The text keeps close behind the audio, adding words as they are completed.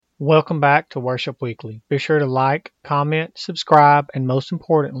Welcome back to Worship Weekly. Be sure to like, comment, subscribe, and most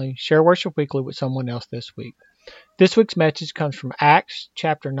importantly, share Worship Weekly with someone else this week. This week's message comes from Acts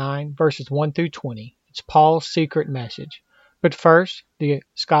chapter 9, verses 1 through 20. It's Paul's secret message. But first, the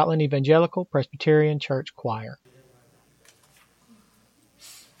Scotland Evangelical Presbyterian Church Choir.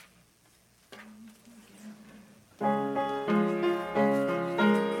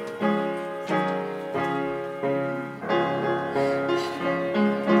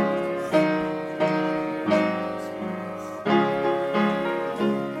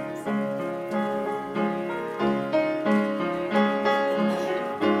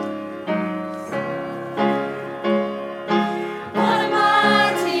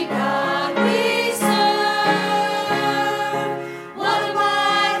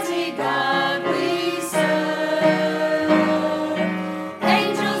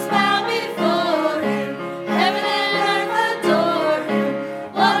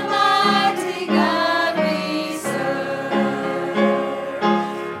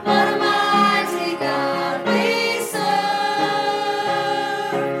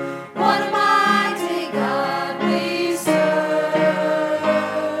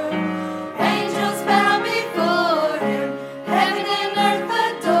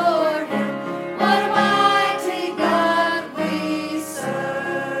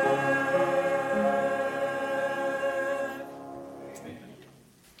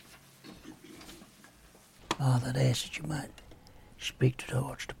 Father, I'd ask that you might speak to the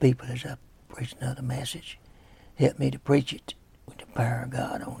hearts of the people as I preach another message. Help me to preach it with the power of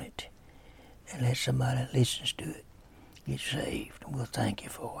God on it. And let somebody that listens to it get saved. And we'll thank you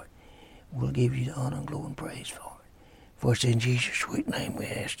for it. We'll give you the honor and glory and praise for it. For it's in Jesus' sweet name we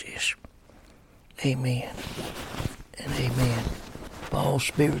ask this. Amen and amen. Paul's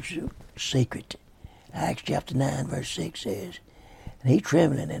spiritual secret. Acts chapter 9 verse 6 says, And he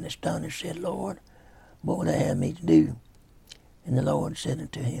trembling and astonished said, Lord, what would thou have me to do? And the Lord said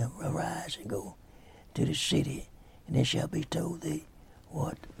unto him, Arise and go to the city, and it shall be told thee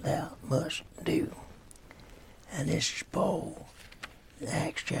what thou must do. And this is Paul, in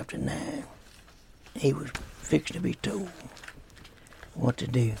Acts chapter 9. He was fixed to be told what to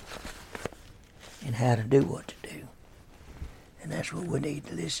do and how to do what to do. And that's what we need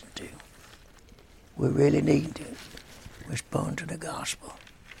to listen to. We really need to respond to the gospel.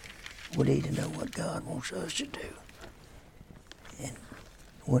 We need to know what God wants us to do. And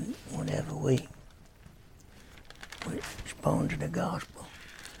whenever we respond to the gospel,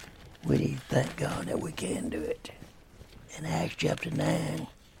 we need to thank God that we can do it. In Acts chapter 9,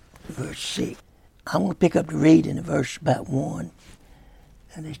 verse 6, I'm going to pick up the reading in verse about 1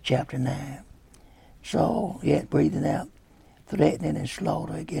 of this chapter 9. Saul, yet breathing out, threatening and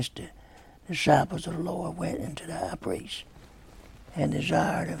slaughter against the disciples of the Lord, went into the high priest and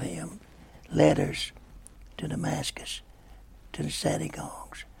desired of him letters to Damascus, to the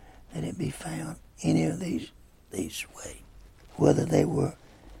synagogues, that it be found any of these way, whether they were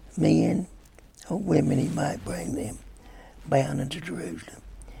men or women, he might bring them bound into Jerusalem.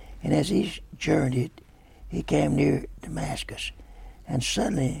 And as he journeyed, he came near Damascus, and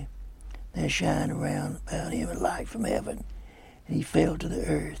suddenly there shined around about him a light from heaven, and he fell to the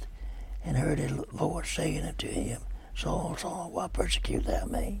earth, and heard the Lord saying unto him, Saul, Saul, why persecute thou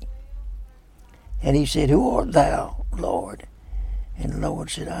me? And he said, Who art thou, Lord? And the Lord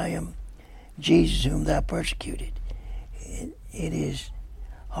said, I am Jesus whom thou persecuted. It is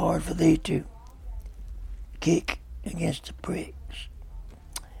hard for thee to kick against the pricks.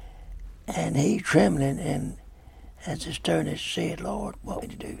 And he, trembling, and as the sternest said, Lord, what will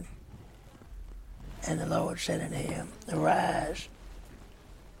you do? And the Lord said unto him, Arise,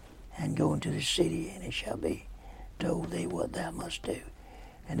 and go into the city, and it shall be told thee what thou must do.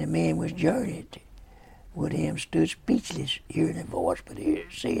 And the men which journeyed with him stood speechless, hearing a voice, but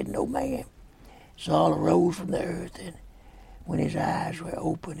seeing no man. Saul arose from the earth, and when his eyes were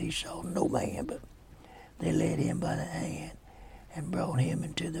opened, he saw no man, but they led him by the hand and brought him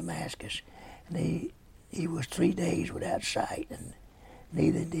into Damascus. And he was 3 days without sight, and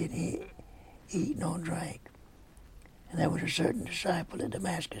neither did he eat nor drink. And there was a certain disciple at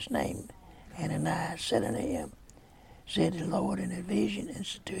Damascus named Ananias, said unto him, said the Lord in a vision, and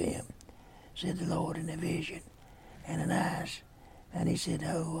said to him, said the Lord in a vision, Ananias. And he said,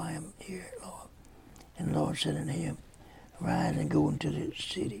 Oh, I am here, Lord. And the Lord said unto him, Rise and go into the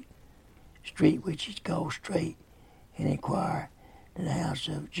city, street which is called Straight, and inquire in the house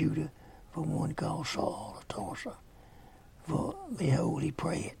of Judah for one called Saul of Tarsus. For behold, he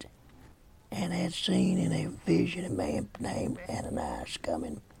prayed, and had seen in a vision a man named Ananias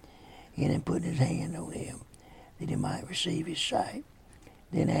coming in and putting his hand on him, that he might receive his sight.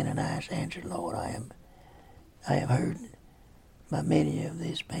 Then Ananias answered, Lord, I have heard by many of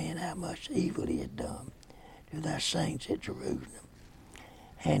this man how much evil he had done to thy saints at Jerusalem.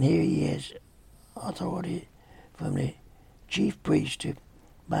 And here he has authority from the chief priest to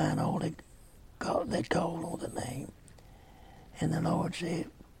bind all that call on the name. And the Lord said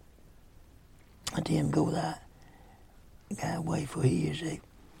unto him, Go thy way, for he is a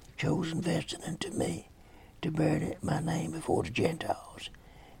chosen vessel unto me to bear my name before the Gentiles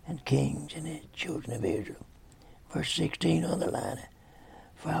and kings and the children of Israel. Verse 16, underline it.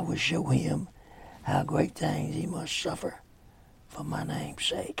 For I will show him how great things he must suffer for my name's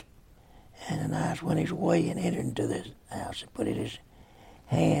sake. Ananias went his way and entered into the house and put his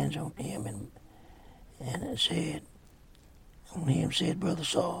hands on him and it said, on him said, Brother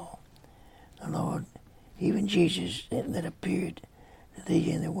Saul, the Lord, even Jesus that appeared to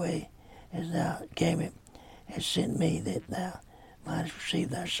thee in the way as thou camest, has sent me that thou mightest receive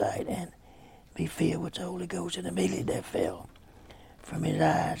thy sight and be filled with the Holy Ghost. And immediately there fell from his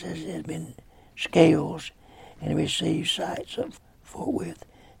eyes as it had been scales, and he received sight forthwith,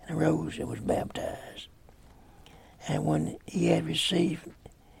 and arose and was baptized. And when he had received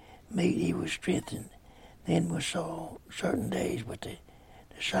meat, he was strengthened. Then was Saul certain days with the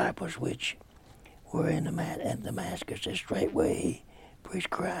disciples which were at Damascus, and straightway he preached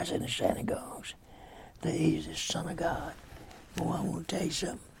Christ in the synagogues, that he is the Son of God. Boy, I want to tell you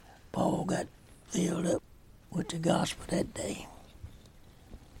something. Paul got filled up with the gospel that day.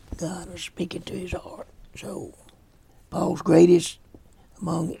 God was speaking to his heart. So, Paul's greatest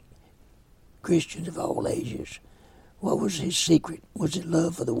among Christians of all ages, what was his secret? Was it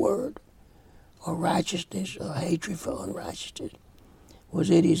love for the word, or righteousness, or hatred for unrighteousness? Was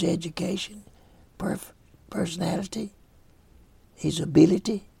it his education, personality, his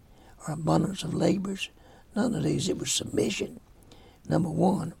ability, or abundance of labors? None of these. It was submission. Number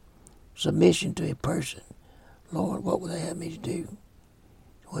one, submission to a person. Lord, what would they have me to do?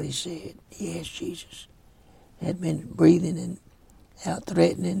 What he said. He asked Jesus. Had been breathing and out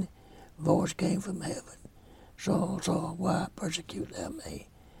threatening. Voice came from heaven. Saul, Saul, why persecute thou me?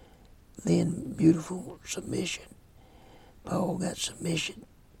 Then beautiful submission. Paul got submission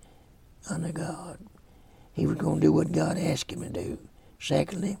under God. He was going to do what God asked him to do.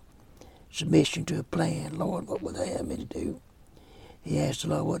 Secondly, submission to a plan. Lord, what would they have me to do? He asked the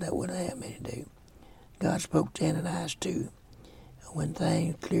Lord, what would they have me to do? God spoke to Ananias too. When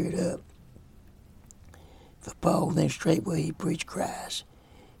things cleared up for Paul, then straightway he preached Christ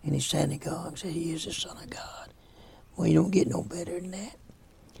in his synagogue, said he is the Son of God. Well, you don't get no better than that.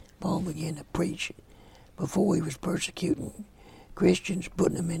 Paul began to preach. Before he was persecuting Christians,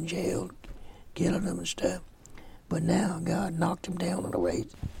 putting them in jail, killing them and stuff. But now God knocked him down on the way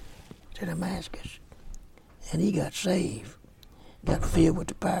to Damascus. And he got saved, got filled with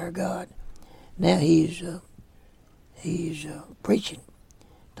the power of God. Now he's preaching,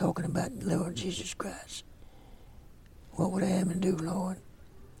 talking about the Lord Jesus Christ. What would I have him to do, Lord?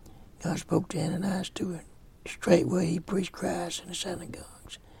 God spoke to Ananias to it. Straightway he preached Christ in the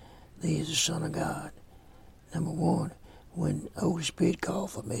synagogues. He is the Son of God. Number one, when the Holy Spirit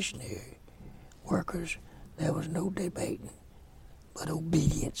called for missionary workers, there was no debating, but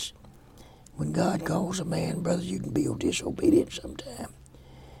obedience. When God calls a man, brother, you can be disobedient sometime.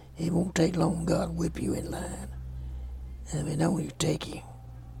 It won't take long. God will whip you in line. And if it don't, he'll take you.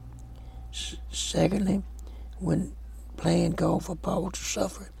 Secondly, when plan called for Paul to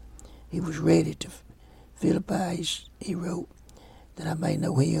suffer, he was ready to Philippi. He wrote that I may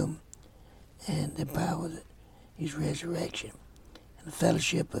know him and the power of his resurrection and the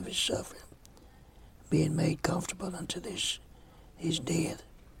fellowship of his suffering, being made comfortable unto his death.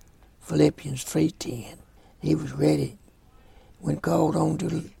 Philippians 3:10. He was ready. When called on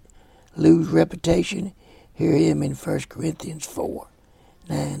to lose reputation, hear him in 1 Corinthians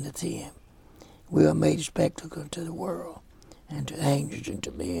 4:9-10. We are made a spectacle to the world, and to angels and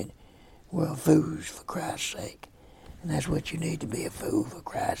to men. We are fools for Christ's sake. And that's what you need, to be a fool for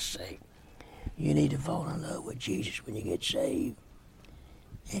Christ's sake. You need to fall in love with Jesus when you get saved,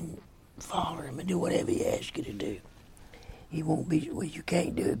 and follow him and do whatever he asks you to do. He won't be, well, you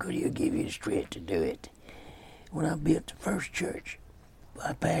can't do it because he'll give you the strength to do it. When I built the first church,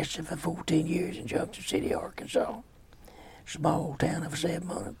 I pastored for 14 years in Junction City, Arkansas. Small town of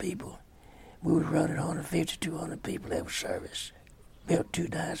 700 people. We was running 150, 200 people every service. Built 2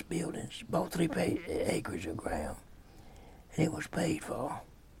 nice buildings, bought 3 acres of ground, and it was paid for.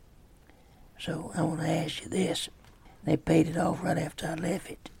 So I want to ask you this. They paid it off right after I left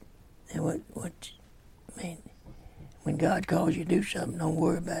it. And when God calls you to do something, don't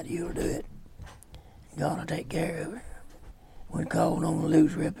worry about it, you'll do it. God will take care of it. When called on to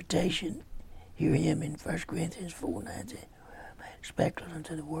lose reputation, hear him in 1 Corinthians 4:9 say, "Spectacle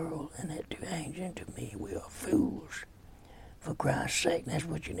unto the world, and that to angels and to me, we are fools for Christ's sake." And that's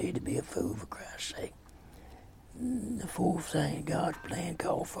what you need to be, a fool for Christ's sake. The fourth thing, God's plan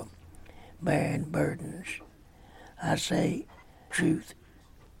called for bearing burdens. I say truth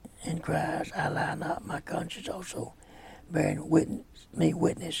in Christ, I lie not, my conscience also bearing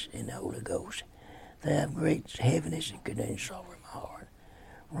witness in the Holy Ghost. They have great heaviness and continual sorrow in my heart.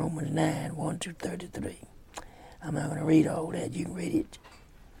 Romans 9:1-33. I'm not going to read all that. You can read it.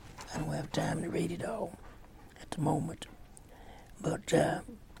 I don't have time to read it all at the moment. But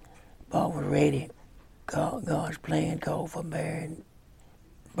Paul was ready. God's plan called for bearing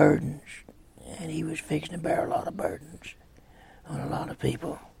burdens, and he was fixing to bear a lot of burdens on a lot of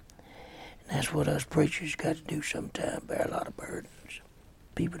people. And that's what us preachers got to do sometime, bear a lot of burdens.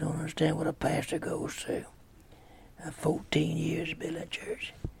 People don't understand what a pastor goes through. 14 years building a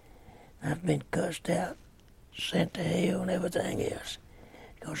church. I've been cussed out, sent to hell, and everything else,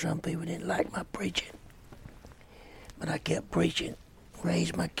 because some people didn't like my preaching. But I kept preaching,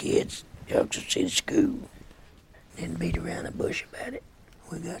 raised my kids, took us in school, didn't beat around the bush about it.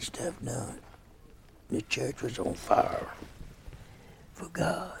 We got stuff done. The church was on fire for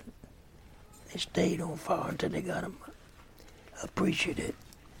God. They stayed on fire until they got a preacher that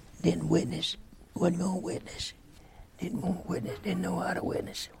didn't witness, wasn't going to witness, didn't want to witness, didn't know how to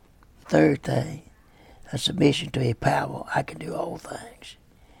witness. Third thing, a submission to a power. I can do all things.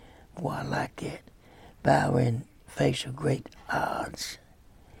 Boy, I like that. Power in face of great odds.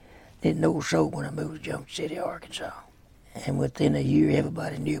 Didn't know a soul when I moved to Junction City, Arkansas. And within a year,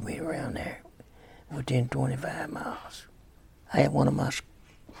 everybody knew me around there, within 25 miles. I had one of my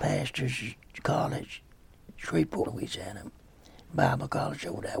pastors' college, Shreveport, Louisiana, Bible college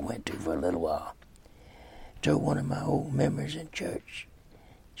over there I went to for a little while. So one of my old members in church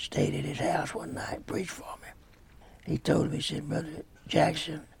stayed at his house one night, preached for me. He told me, he said, "Brother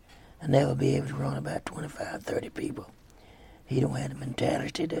Jackson, I'll never be able to run about 25, 30 people. He don't have the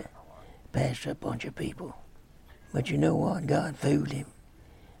mentality to pastor a bunch of people." But you know what? God fooled him.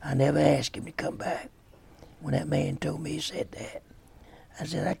 I never asked him to come back. When that man told me he said that, I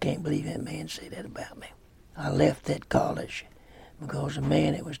said, I can't believe that man said that about me. I left that college because the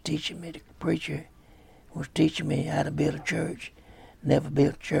man that was teaching me, the preacher, was teaching me how to build a church. Never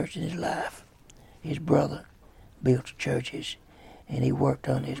built a church in his life. His brother built churches, and he worked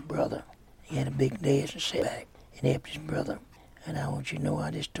on his brother. He had a big desk and sat back and helped his brother. And I want you to know, I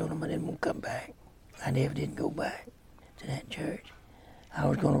just told him I didn't want to come back. I never did go back to that church. I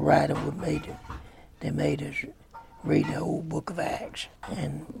was going to write them. They made us read the whole book of Acts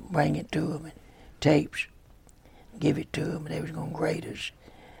and bring it to them in tapes, give it to them, and they was going to grade us.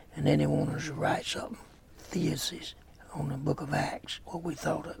 And then they wanted us to write something, thesis, on the book of Acts, what we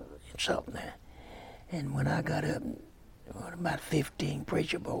thought of it, something there. And when I got up, about 15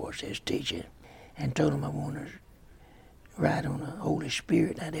 preacher boys was teaching, and told them I wanted to write on the Holy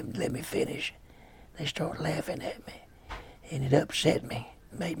Spirit, and they didn't let me finish. They started laughing at me, and it upset me,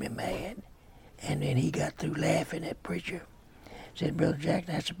 made me mad. And then he got through laughing at preacher. Said, "Brother Jack,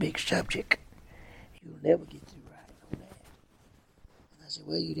 that's a big subject. You'll never get through writing on that." And I said,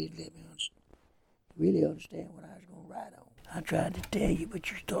 "Well, you didn't let me really understand what I was going to write on. I tried to tell you,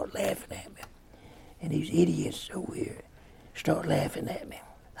 but you start laughing at me. And these idiots over here start laughing at me.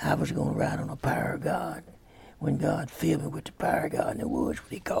 I was going to write on the power of God. When God filled me with the power of God in the woods,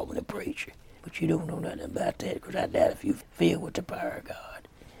 when he called me to preach. But you don't know nothing about that, because I doubt if you filled with the power of God.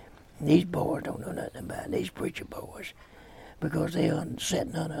 And these boys don't know nothing about it, these preacher boys, because they are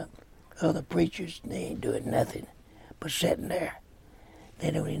sitting on other preachers, and they ain't doing nothing but sitting there. They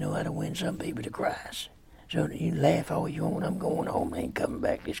don't even know how to win some people to Christ. So you laugh all you want, I'm going home, I ain't coming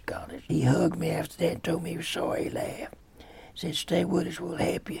back to this college. He hugged me after that and told me he was sorry. He laughed. Said, "Stay with us, we'll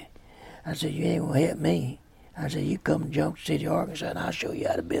help you." I said, "You ain't going to help me." I said, "You come to Junction City, Arkansas, and I'll show you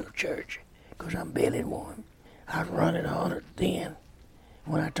how to build a church, because I'm building one." I was running 100 then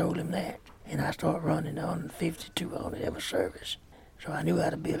when I told him that. And I started running 150, 200 every service. So I knew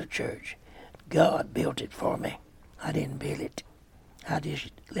how to build a church. God built it for me. I didn't build it. I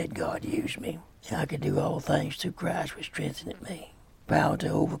just let God use me. I could do all things through Christ which strengthened me. Power to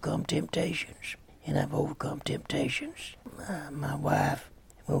overcome temptations. And I've overcome temptations. My wife,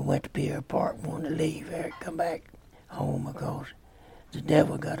 we went to Pierre Park, wanted to leave her, come back home, because the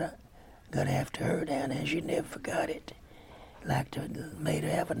devil got after her down there. She never forgot it. Like made her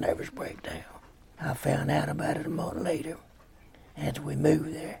have a nervous breakdown. I found out about it a month later after we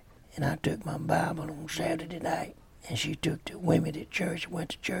moved there. And I took my Bible on Saturday night. And she took the women to church, went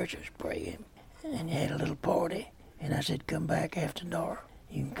to church, was praying, and had a little party. And I said, come back after dark.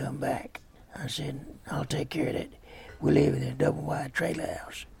 You can come back. I said, I'll take care of that. We live in a double-wide trailer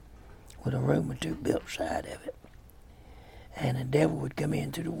house with a room or two built side of it. And the devil would come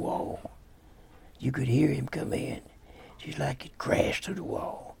in through the wall. You could hear him come in, just like he'd crash through the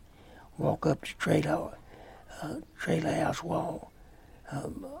wall, walk up the trailer house wall,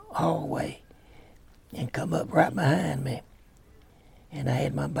 hallway, and come up right behind me. And I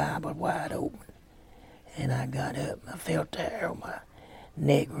had my Bible wide open. And I got up, I felt the hair on my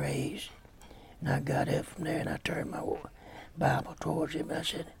neck raised. And I got up from there and I turned my Bible towards him and I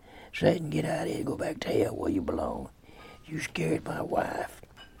said, Satan, get out of here and go back to hell where you belong. You scared my wife,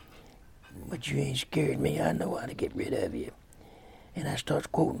 but you ain't scared me. I know how to get rid of you. And I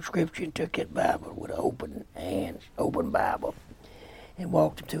started quoting scripture and took that Bible with open hands, open Bible, and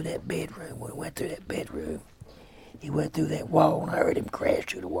walked him through that bedroom. When he went through that bedroom, he went through that wall and I heard him crash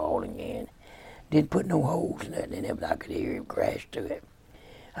through the wall again. Didn't put no holes in nothing in it, but I could hear him crash through it.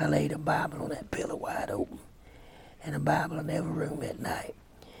 I laid a Bible on that pillow wide open, and a Bible in every room that night.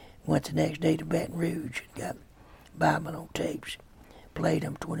 Went the next day to Baton Rouge and got Bible on tapes. Played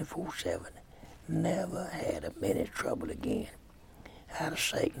them 24/7. Never had a minute's trouble again. Out of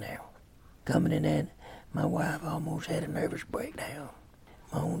sight now. Coming in there, my wife almost had a nervous breakdown.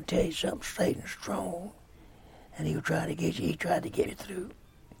 I want to tell you something, Satan's strong, and he tried to get it through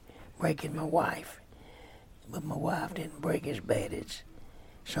breaking my wife. But my wife didn't break as bad as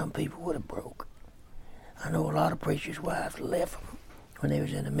some people would have broke. I know a lot of preachers' wives left them when they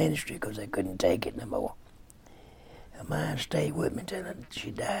was in the ministry because they couldn't take it no more. And mine stayed with me until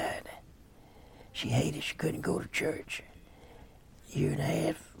she died. She hated she couldn't go to church. A year and a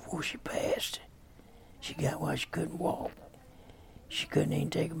half before she passed, she got why she couldn't walk. She couldn't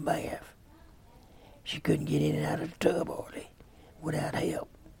even take a bath. She couldn't get in and out of the tub hardly without help.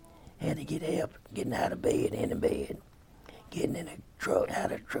 Had to get help getting out of bed, in the bed, getting in a truck,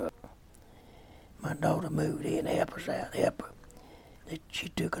 out of the truck. My daughter moved in, help her. She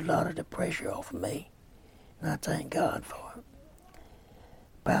took a lot of the pressure off of me, and I thank God for it.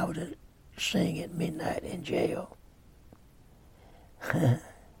 Power to sing at midnight in jail.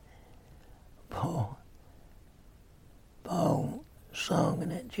 Paul sung in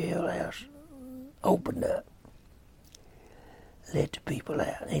that jailhouse, opened up, let the people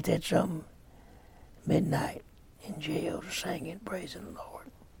out. Ain't that something? Midnight in jail to singing, praising the Lord.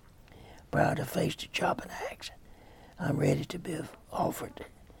 Proud to face the chopping axe. I'm ready to be offered.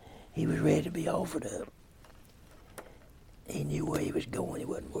 He was ready to be offered up. He knew where he was going. He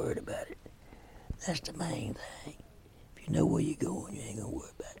wasn't worried about it. That's the main thing. If you know where you're going, you ain't going to worry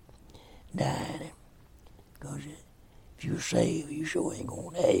about it. Dying. Because if you're saved, you sure ain't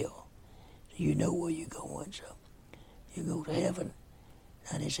going to hell. So you know where you're going. So you go to heaven.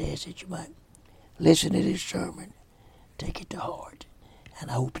 I just ask that you might listen to this sermon, take it to heart, and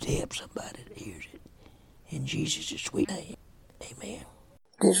I hope it helps somebody that hears it. In Jesus' sweet name, amen.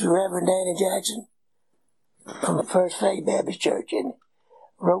 This is Reverend Danny Jackson from the First Faith Baptist Church in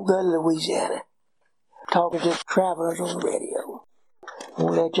Rogulla, Louisiana, talking to travelers on the radio. I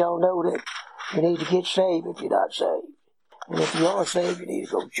want to let y'all know that you need to get saved if you're not saved. And if you are saved, you need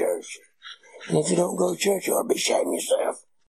to go to church. And if you don't go to church, you ought to be ashamed of yourself.